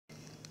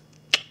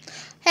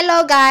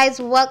Hello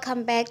guys,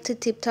 welcome back to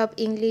Tip Top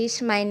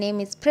English. My name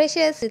is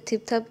Precious, the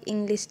Tip Top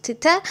English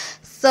tutor.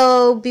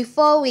 So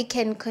before we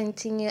can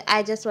continue,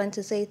 I just want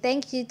to say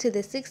thank you to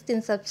the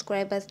 16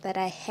 subscribers that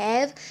I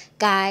have.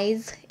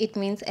 Guys, it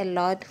means a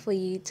lot for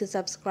you to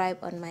subscribe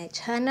on my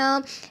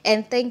channel,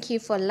 and thank you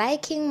for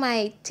liking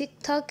my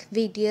TikTok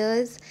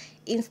videos,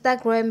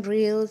 Instagram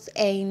reels,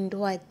 and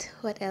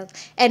what else,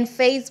 and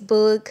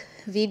Facebook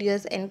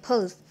videos and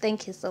posts.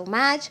 Thank you so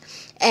much.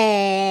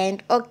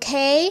 And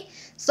okay,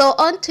 so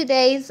on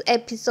today's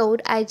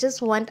episode, I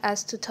just want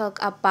us to talk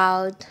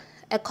about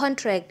a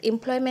contract,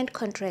 employment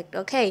contract.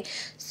 Okay,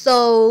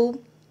 so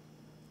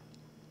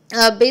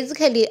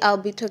basically I'll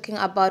be talking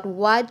about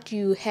what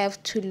you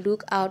have to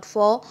look out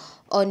for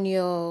on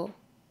your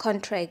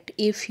contract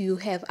if you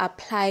have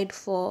applied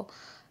for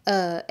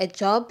a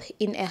job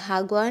in a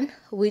Hagwon,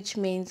 which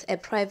means a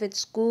private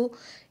school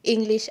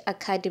English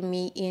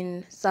academy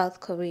in South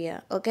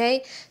Korea.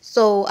 Okay,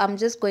 so I'm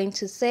just going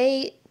to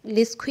say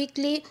list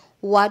quickly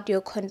what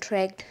your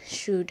contract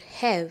should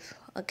have.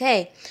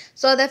 Okay,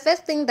 so the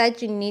first thing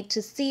that you need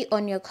to see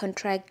on your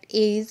contract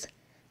is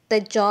the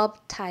job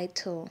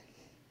title.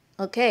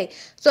 Okay,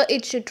 so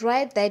it should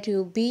write that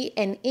you'll be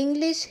an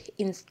English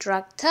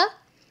instructor,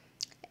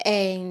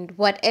 and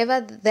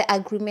whatever the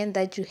agreement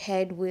that you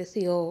had with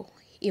your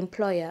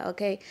employer.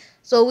 Okay,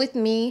 so with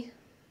me,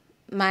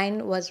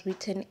 mine was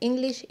written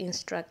English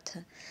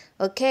instructor.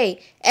 Okay,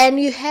 and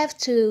you have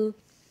to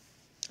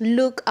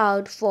look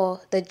out for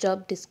the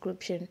job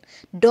description.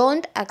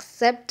 Don't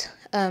accept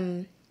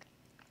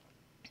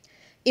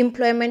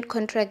employment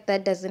contract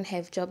that doesn't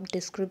have job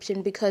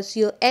description, because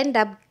you'll end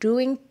up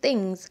doing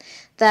things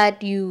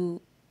that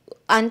you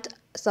aren't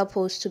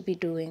supposed to be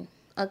doing.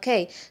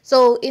 Okay,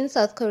 so in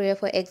South Korea,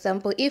 for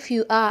example, if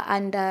you are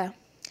under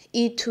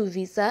E2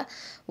 visa,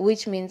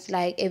 which means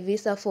like a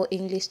visa for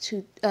English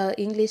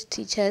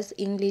teachers,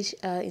 English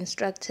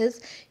instructors,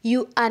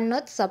 you are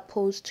not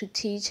supposed to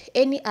teach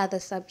any other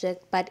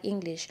subject but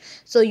English.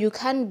 So you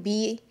can't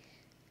be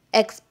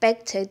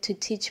expected to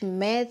teach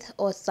math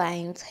or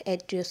science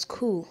at your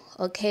school,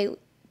 okay,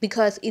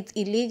 because it's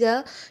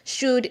illegal.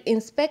 Should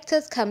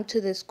inspectors come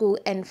to the school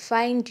and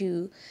find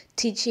you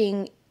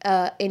teaching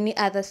any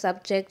other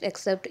subject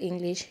except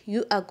English,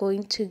 you are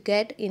going to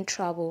get in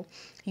trouble.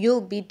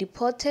 You'll be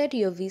deported,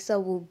 your visa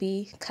will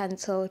be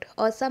cancelled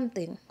or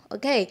something.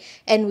 Okay,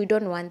 and we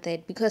don't want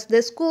that, because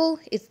the school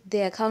is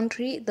their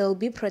country, they'll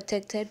be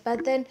protected,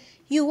 but then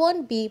you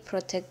won't be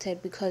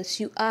protected because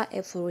you are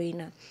a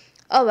foreigner.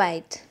 All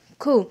right,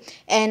 cool.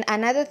 And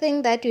another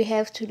thing that you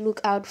have to look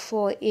out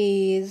for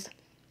is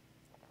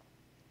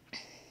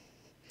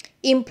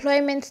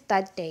employment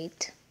start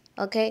date.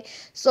 Okay,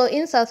 so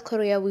in South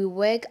Korea, we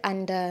work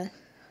under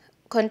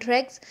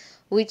contracts,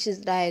 which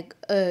is like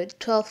a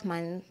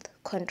 12-month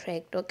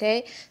contract.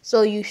 Okay,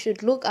 so you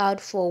should look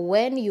out for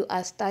when you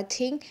are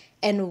starting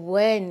and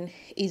when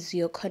is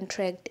your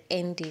contract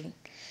ending.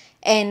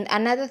 And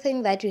another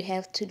thing that you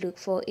have to look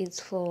for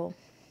is for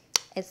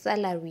a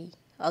salary.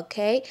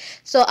 Okay,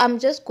 so I'm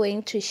just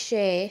going to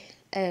share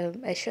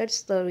a short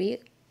story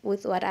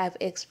with what I've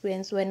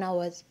experienced when I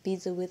was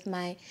busy with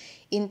my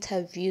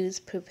interviews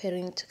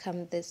preparing to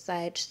come this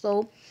side.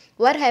 So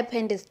what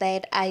happened is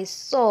that I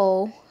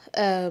saw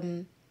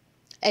a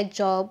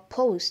job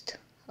post,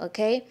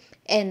 okay,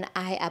 and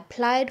I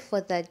applied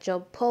for that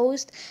job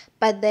post,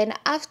 but then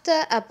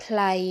after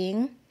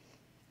applying,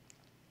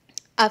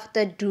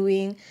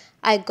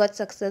 I got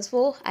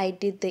successful. I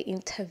did the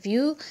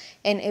interview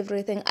and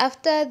everything.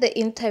 After the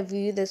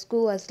interview, the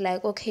school was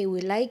like, okay,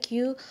 we like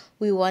you,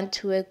 we want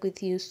to work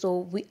with you, so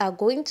we are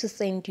going to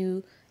send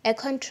you a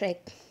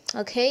contract.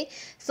 Okay,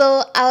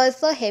 so I was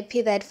so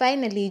happy that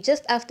finally,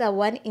 just after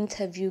one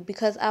interview,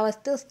 because I was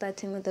still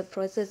starting with the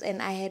process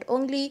and I had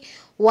only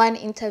one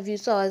interview,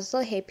 so I was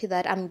so happy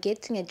that I'm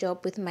getting a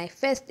job with my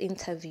first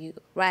interview,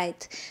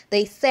 right?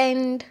 They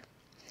send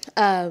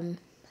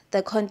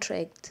the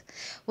contract.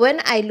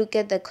 When I look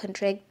at the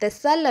contract, the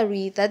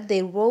salary that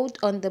they wrote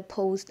on the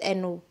post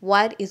and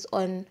what is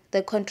on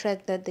the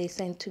contract that they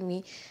sent to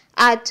me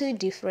are two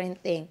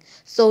different things.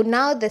 So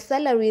now the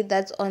salary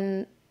that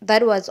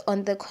was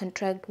on the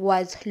contract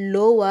was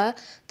lower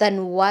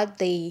than what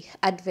they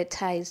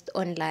advertised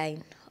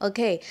online.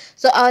 Okay,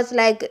 so I was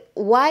like,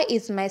 why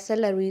is my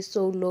salary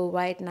so low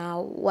right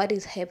now? What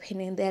is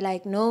happening? They're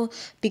like, no,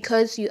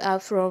 because you are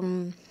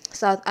from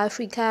South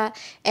Africa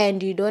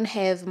and you don't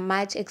have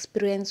much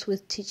experience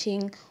with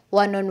teaching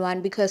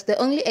one-on-one, because the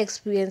only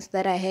experience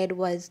that I had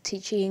was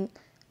teaching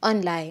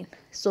online.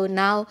 So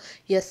now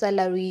your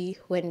salary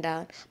went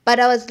down. But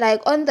I was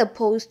like, on the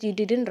post, you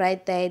didn't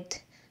write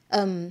that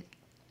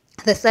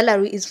the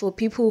salary is for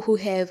people who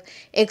have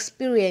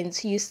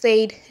experience. You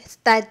said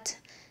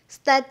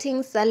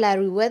starting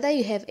salary, whether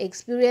you have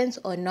experience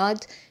or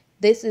not,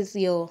 this is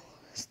your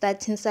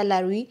starting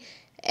salary,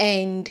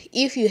 and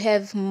if you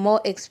have more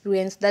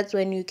experience, that's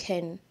when you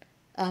can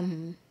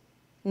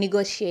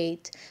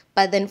negotiate.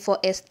 But then for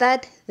a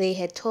start, they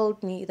had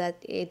told me that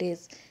it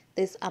is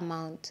this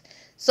amount.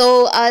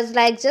 So I was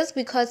like, just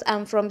because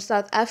I'm from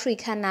South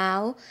Africa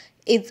now,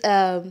 it's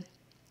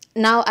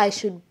now I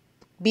should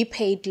be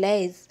paid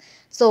less.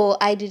 So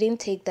I didn't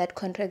take that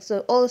contract. So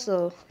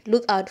also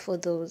look out for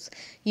those.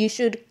 You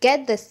should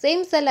get the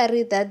same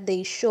salary that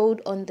they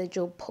showed on the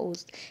job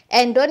post.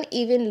 And don't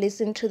even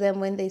listen to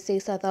them when they say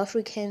South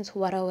Africans,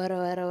 wara wara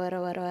wara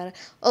wara wara wara.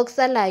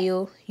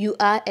 Oksalayo, you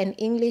are an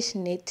English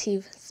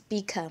native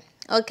speaker.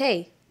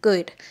 Okay,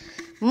 good.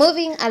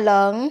 Moving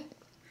along,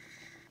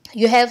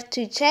 you have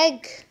to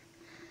check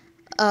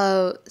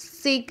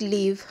sick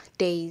leave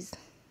days,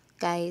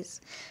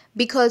 guys,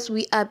 because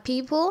we are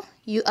people.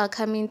 You are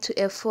coming to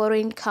a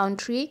foreign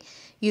country.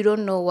 You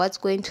don't know what's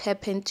going to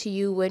happen to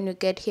you when you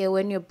get here,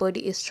 when your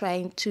body is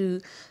trying to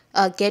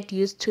get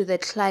used to the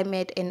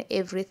climate and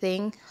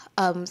everything.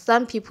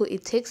 Some people,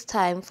 it takes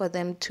time for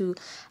them to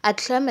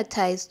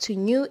acclimatize to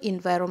new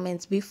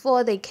environments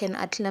before they can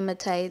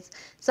acclimatize.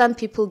 Some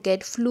people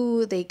get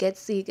flu, they get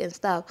sick and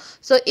stuff.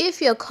 So if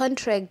your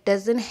contract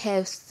doesn't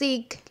have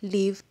sick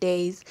leave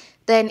days,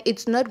 then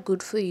it's not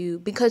good for you,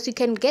 because you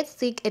can get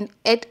sick and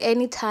at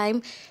any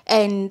time,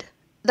 and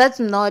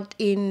that's not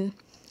in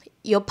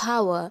your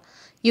power.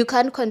 You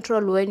can't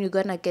control when you're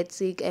gonna get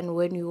sick and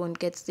when you won't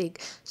get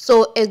sick.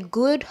 So a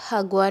good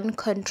Hagwon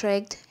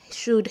contract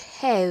should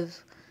have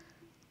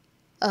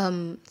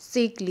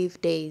sick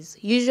leave days.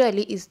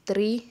 Usually is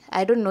 3.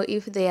 I don't know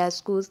if there are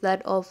schools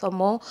that offer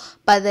more,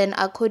 but then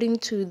according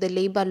to the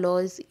labor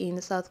laws in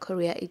South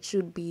Korea, it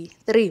should be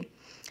 3.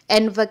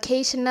 And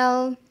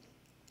vacational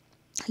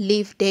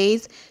leave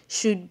days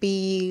should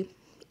be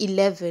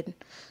 11.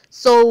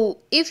 So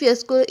if your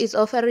school is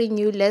offering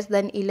you less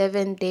than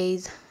 11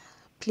 days,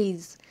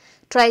 please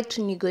try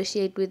to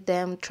negotiate with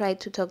them, try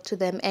to talk to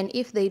them, and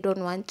if they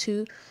don't want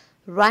to,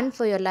 run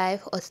for your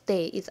life or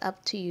stay. It's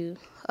up to you.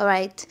 All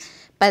right,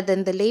 but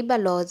then the labor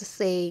laws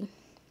say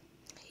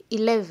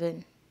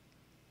 11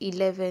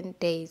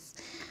 days.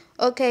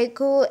 Okay,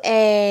 cool.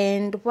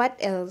 And what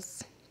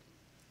else?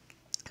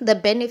 The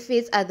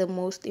benefits are the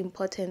most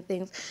important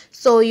things.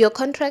 So your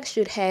contract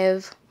should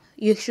have,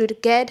 you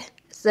should get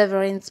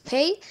severance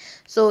pay.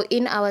 So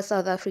in our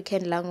South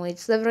African language,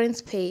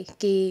 severance pay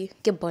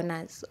ke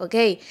bonus,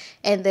 okay?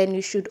 And then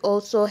you should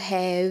also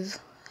have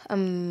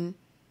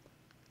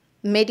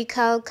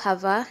medical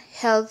cover,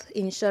 health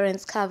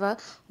insurance cover,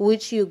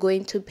 which you're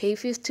going to pay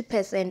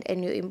 50%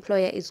 and your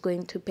employer is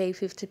going to pay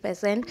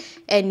 50%.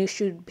 And you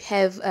should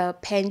have a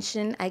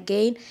pension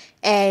again,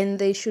 and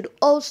they should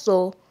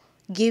also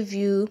give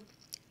you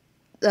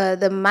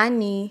the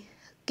money,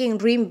 can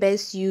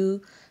reimburse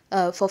you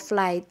for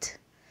flight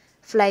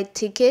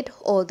ticket,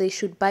 or they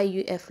should buy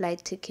you a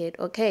flight ticket.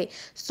 Okay,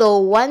 so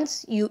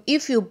once you,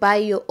 if you buy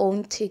your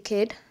own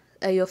ticket,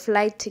 your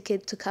flight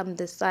ticket to come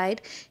this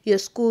side, your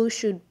school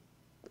should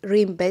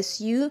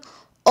reimburse you,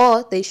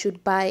 or they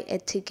should buy a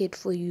ticket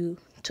for you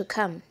to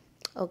come.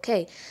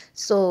 Okay,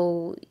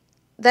 so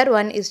that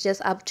one is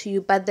just up to you,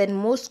 but then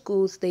most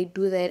schools, they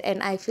do that,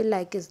 and I feel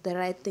like it's the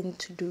right thing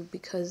to do,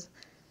 because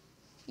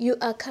you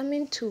are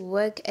coming to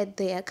work at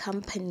their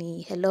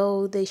company.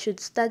 Hello, they should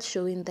start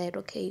showing that,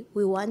 okay,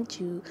 we want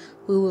you,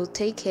 we will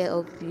take care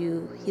of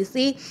you, you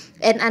see.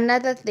 And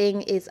another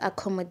thing is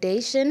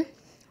accommodation,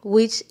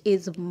 which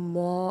is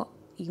more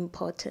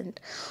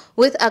important.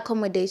 With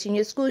accommodation,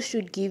 your school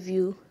should give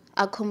you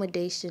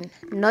accommodation,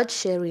 not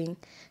sharing.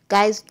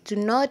 Guys, do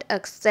not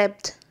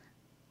accept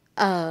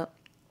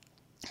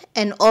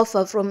an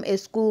offer from a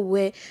school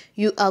where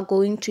you are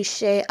going to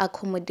share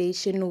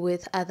accommodation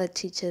with other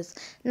teachers.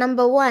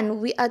 Number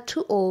one, we are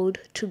too old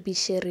to be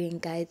sharing,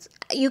 guys.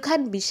 You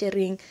can't be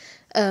sharing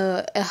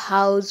a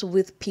house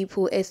with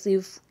people as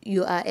if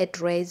you are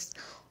at res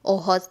or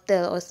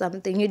hostel or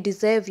something. You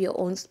deserve your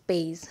own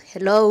space.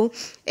 Hello.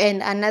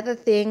 And another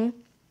thing,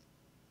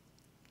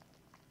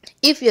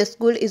 if your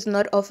school is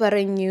not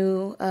offering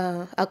you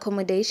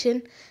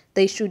accommodation,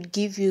 they should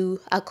give you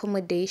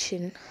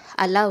accommodation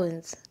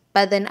allowance.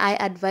 But then I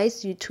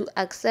advise you to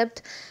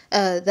accept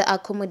the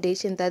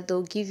accommodation that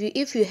they'll give you.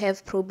 If you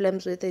have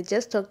problems with it,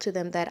 just talk to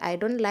them that I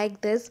don't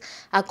like this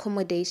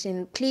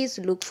accommodation. Please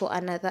look for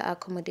another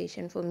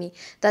accommodation for me.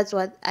 That's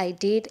what I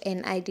did,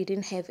 and I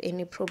didn't have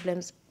any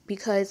problems,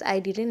 because I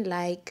didn't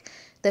like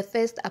the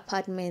first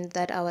apartment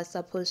that I was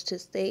supposed to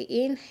stay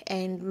in,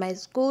 and my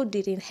school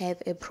didn't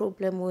have a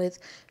problem with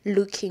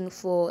looking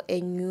for a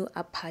new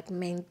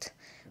apartment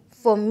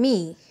for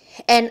me.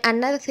 And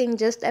another thing,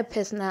 just a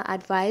personal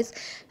advice,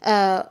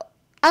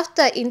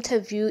 after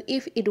interview,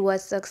 if it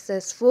was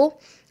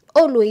successful,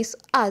 always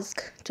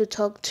ask to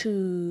talk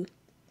to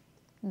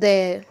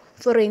the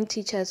foreign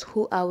teachers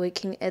who are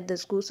working at the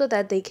school, so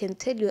that they can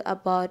tell you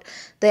about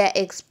their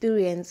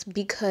experience,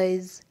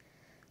 because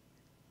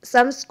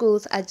some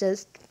schools are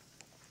just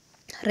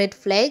red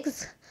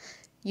flags.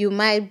 You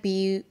might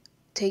be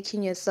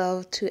taking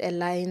yourself to a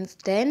lion's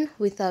den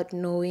without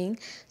knowing.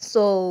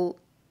 So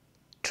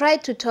try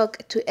to talk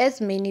to as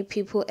many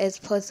people as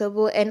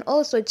possible, and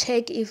also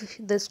check if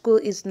the school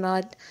is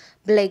not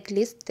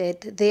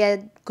blacklisted. There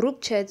are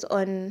group chats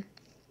on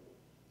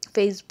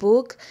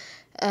Facebook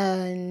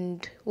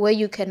and where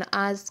you can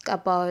ask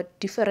about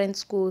different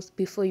schools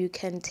before you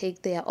can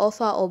take their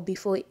offer or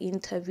before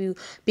interview,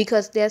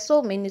 because there are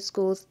so many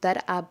schools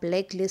that are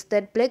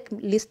blacklisted.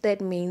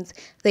 Blacklisted means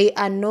they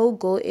are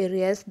no-go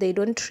areas. They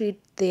don't treat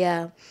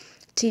their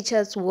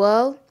teachers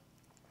well.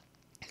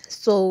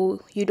 So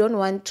you don't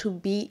want to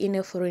be in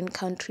a foreign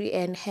country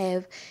and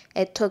have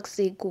a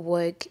toxic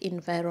work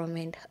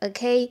environment.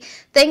 Okay,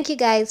 thank you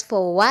guys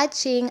for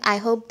watching. I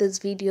hope this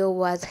video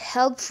was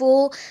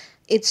helpful.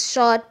 It's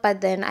short, but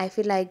then I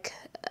feel like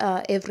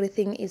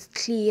everything is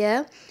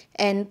clear.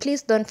 And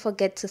please don't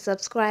forget to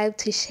subscribe,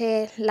 to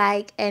share,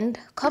 like, and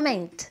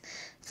comment.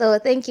 So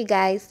thank you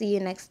guys. See you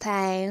next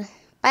time.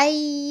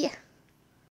 Bye.